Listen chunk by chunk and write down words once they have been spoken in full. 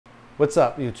What's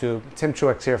up YouTube? Tim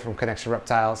Truex here from Connection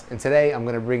Reptiles, and today I'm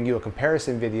going to bring you a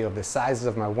comparison video of the sizes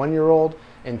of my 1-year-old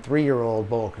and 3-year-old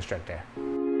Boa Constrictor.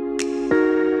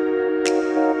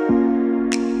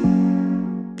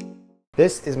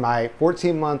 This is my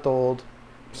 14-month-old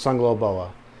Sunglow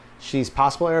Boa. She's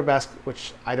possible arabesque,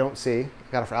 which I don't see.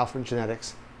 I got her for Alpha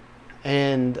Genetics.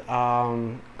 And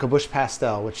Kubsch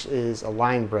Pastel, which is a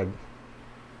line bred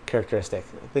characteristic.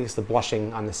 I think it's the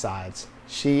blushing on the sides.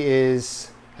 She is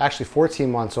actually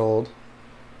 14 months old.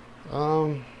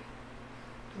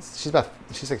 She's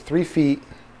like 3 feet.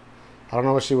 I don't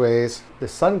know what she weighs. The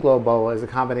Sunglow Boa is a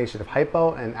combination of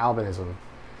hypo and albinism.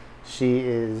 She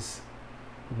is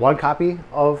 1 copy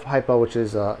of hypo, which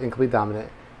is incomplete dominant,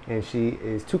 and she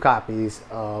is 2 copies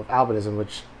of albinism,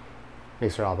 which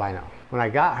makes her albino. When I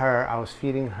got her, I was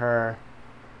feeding her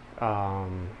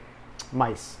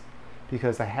mice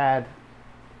because I had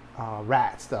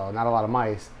rats, though, not a lot of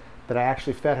mice, that I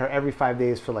actually fed her every 5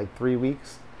 days for like 3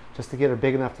 weeks just to get her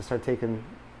big enough to start taking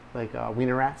like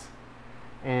wiener rats.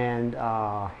 And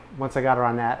once I got her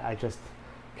on that, I just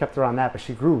kept her on that, but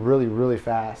she grew really, really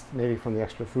fast, maybe from the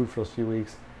extra food for those few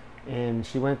weeks. And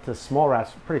she went to small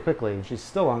rats pretty quickly, and she's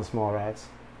still on small rats.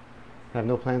 I have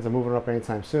no plans of moving her up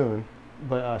anytime soon,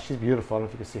 but she's beautiful. I don't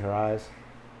know if you can see her eyes.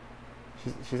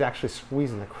 She's actually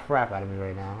squeezing the crap out of me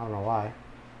right now. I don't know why.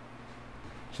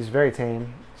 She's very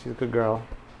tame. She's a good girl.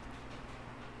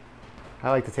 I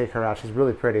like to take her out. She's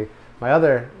really pretty. My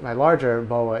larger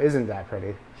Boa isn't that pretty,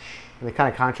 and they kind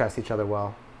of contrast each other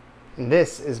well. And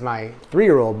this is my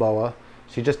 3-year-old Boa.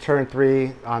 She just turned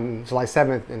 3 on July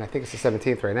 7th, and I think it's the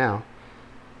 17th right now.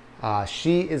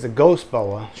 She is a ghost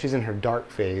Boa. She's in her dark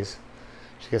phase.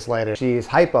 She gets lighter. She's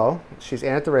hypo, she's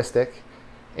anerytharistic,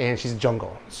 and she's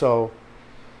jungle. So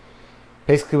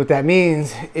basically what that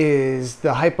means is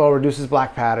the hypo reduces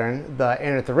black pattern, the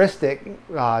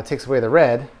anerytharistic takes away the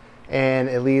red, and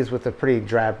it leaves with a pretty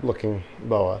drab looking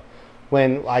Boa.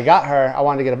 When I got her, I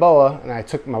wanted to get a Boa, and I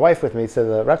took my wife with me to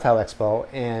the Reptile Expo,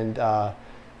 and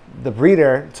the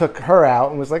breeder took her out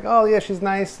and was like, oh yeah, she's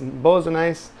nice, and Boas are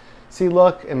nice, see,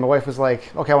 look. And my wife was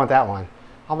like, okay, I want that one.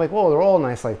 I'm like, whoa, they're all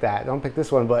nice like that, don't pick this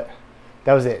one. But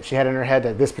that was it. She had in her head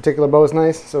that this particular Boa is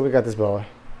nice, so we got this Boa.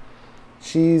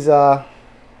 She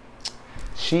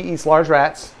eats large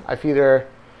rats. I feed her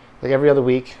like every other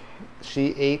week.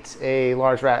 She ate a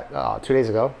large rat 3 days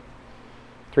ago.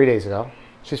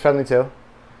 She's friendly too.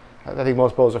 I think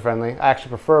most Boas are friendly. I actually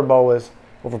prefer Boas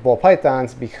over ball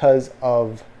pythons because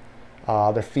of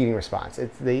their feeding response.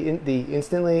 They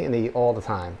instantly and they eat all the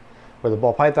time, where the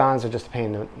ball pythons are just a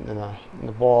pain in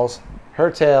the balls.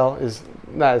 Her tail is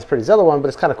not as pretty as the other one, but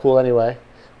it's kind of cool anyway.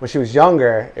 When she was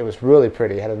younger, it was really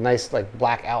pretty. It had a nice like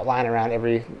black outline around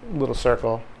every little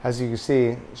circle. As you can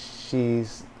see,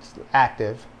 she's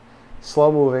active,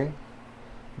 slow moving,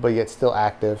 but yet still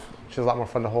active. She's a lot more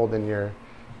fun to hold than your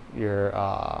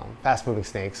fast moving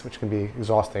snakes, which can be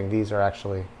exhausting. These are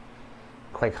actually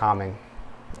quite calming.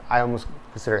 I almost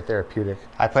consider it therapeutic.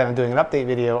 I plan on doing an update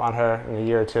video on her in a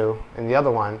year or two. And the other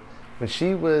one, when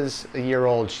she was a year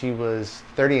old, she was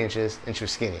 30 inches and she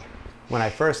was skinny. When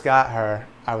I first got her,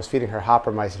 I was feeding her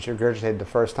hopper mice and she regurgitated the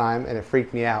first time, and it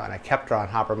freaked me out, and I kept her on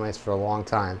hopper mice for a long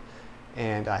time.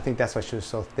 And I think that's why she was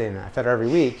so thin. I fed her every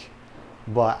week,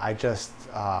 but I just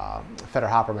fed her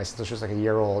hopper mice until she was like a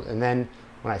year old. And then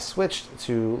when I switched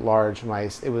to large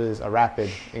mice, it was a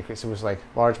rapid increase. It was like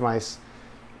large mice,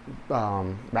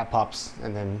 rat pups,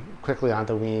 and then quickly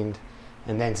onto weaned,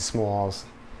 and then to smalls.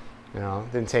 You know,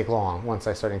 didn't take long once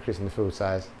I started increasing the food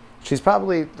size. She's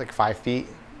probably like 5 feet.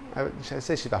 I'd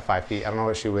say she's about 5 feet. I don't know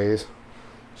what she weighs.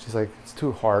 She's like, it's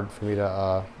too hard for me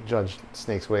to judge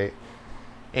snake's weight.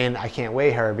 And I can't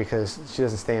weigh her because she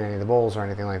doesn't stay in any of the bowls or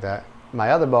anything like that.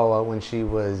 My other Boa, when she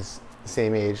was the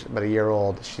same age, about a year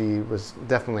old, she was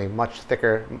definitely much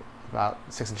thicker, about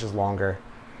 6 inches longer,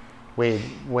 weighed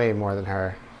way more than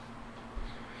her.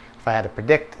 If I had to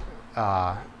predict,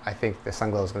 I think the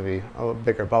Sunglow is going to be a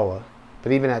bigger Boa.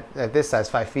 But even at this size,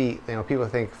 5 feet, you know, people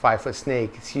think 5-foot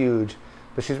snake is huge,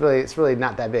 but it's really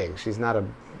not that big. She's not a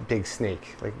big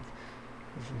snake. Like,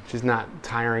 she's not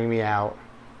tiring me out.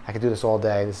 I could do this all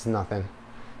day. This is nothing.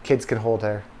 Kids can hold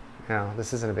her. You know,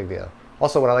 this isn't a big deal.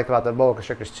 Also, what I like about the Boa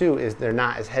Constrictors too is they're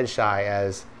not as head shy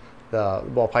as the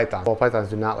ball pythons. Ball pythons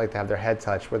do not like to have their head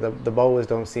touched, where the Boas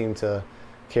don't seem to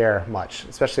care much,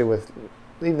 especially with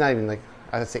not even like,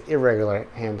 I would say, irregular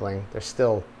handling. They're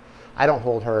still, I don't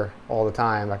hold her all the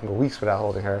time. I can go weeks without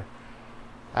holding her.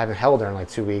 I haven't held her in like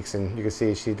 2 weeks, and you can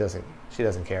see she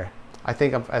doesn't care. I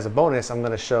think as a bonus, I'm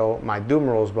going to show my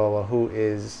Dumeril's Boa, who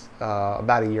is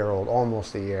about a year old,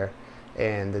 almost a year.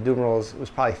 And the Dumeril's was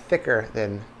probably thicker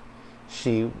than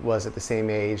she was at the same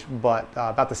age, but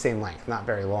about the same length, not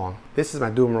very long. This is my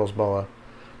Dumeril's boa.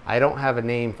 I don't have a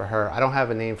name for her. I don't have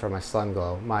a name for my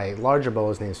Sunglow. My larger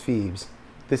boa's name is Phoebes.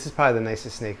 This is probably the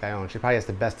nicest snake I own. She probably has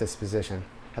the best disposition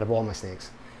out of all my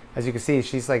snakes. As you can see,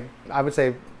 she's like, I would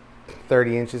say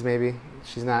 30 inches maybe.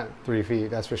 She's not 3 feet,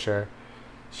 that's for sure.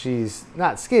 She's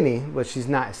not skinny, but she's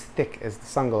not as thick as the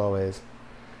Sunglow is.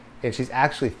 And she's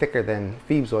actually thicker than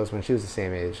Phoebes was when she was the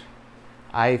same age.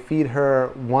 I feed her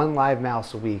 1 live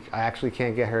mouse a week. I actually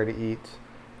can't get her to eat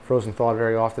frozen thawed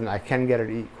very often. I can get her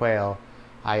to eat quail.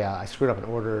 I screwed up and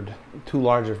ordered too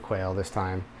large of quail this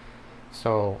time.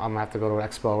 So I'm gonna have to go to an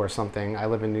expo or something. I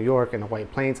live in New York and the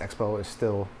White Plains Expo is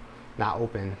still not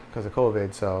open because of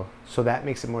COVID. So that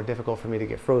makes it more difficult for me to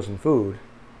get frozen food.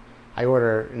 I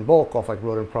order in bulk off like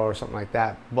Rodent Pro or something like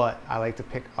that, but I like to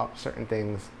pick up certain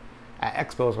things at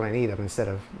expos when I need them instead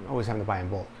of always having to buy in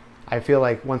bulk. I feel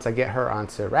like once I get her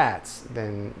onto rats,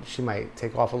 then she might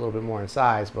take off a little bit more in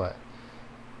size, but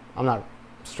I'm not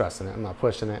stressing it. I'm not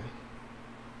pushing it.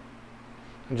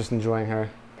 I'm just enjoying her.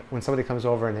 When somebody comes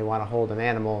over and they want to hold an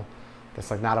animal that's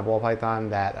like not a ball python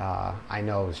that I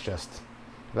know is just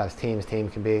about as tame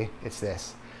can be, it's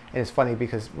this. And it's funny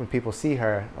because when people see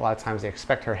her, a lot of times they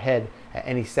expect her head at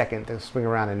any second to swing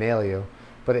around and nail you,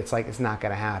 but it's like, it's not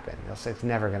gonna happen. They'll say it's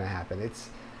never gonna happen. It's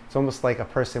almost like a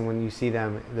person when you see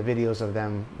them, the videos of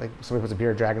them, like somebody puts a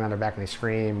bearded dragon on their back and they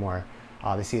scream, or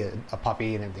they see a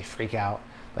puppy and they freak out.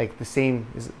 Like the same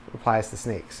applies to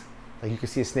snakes. Like you can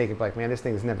see a snake and be like, man, this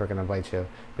thing is never gonna bite you.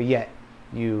 But yet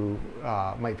you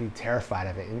might be terrified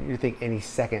of it. And you think any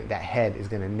second that head is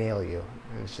gonna nail you.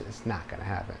 And it's not gonna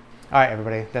happen. All right,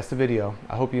 everybody, that's the video.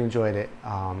 I hope you enjoyed it.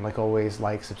 Like always,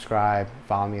 like, subscribe,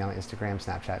 follow me on Instagram,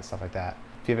 Snapchat, and stuff like that.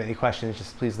 If you have any questions,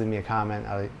 just please leave me a comment.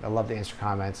 I love to answer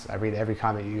comments. I read every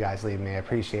comment you guys leave me. I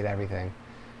appreciate everything.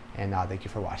 And thank you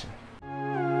for watching.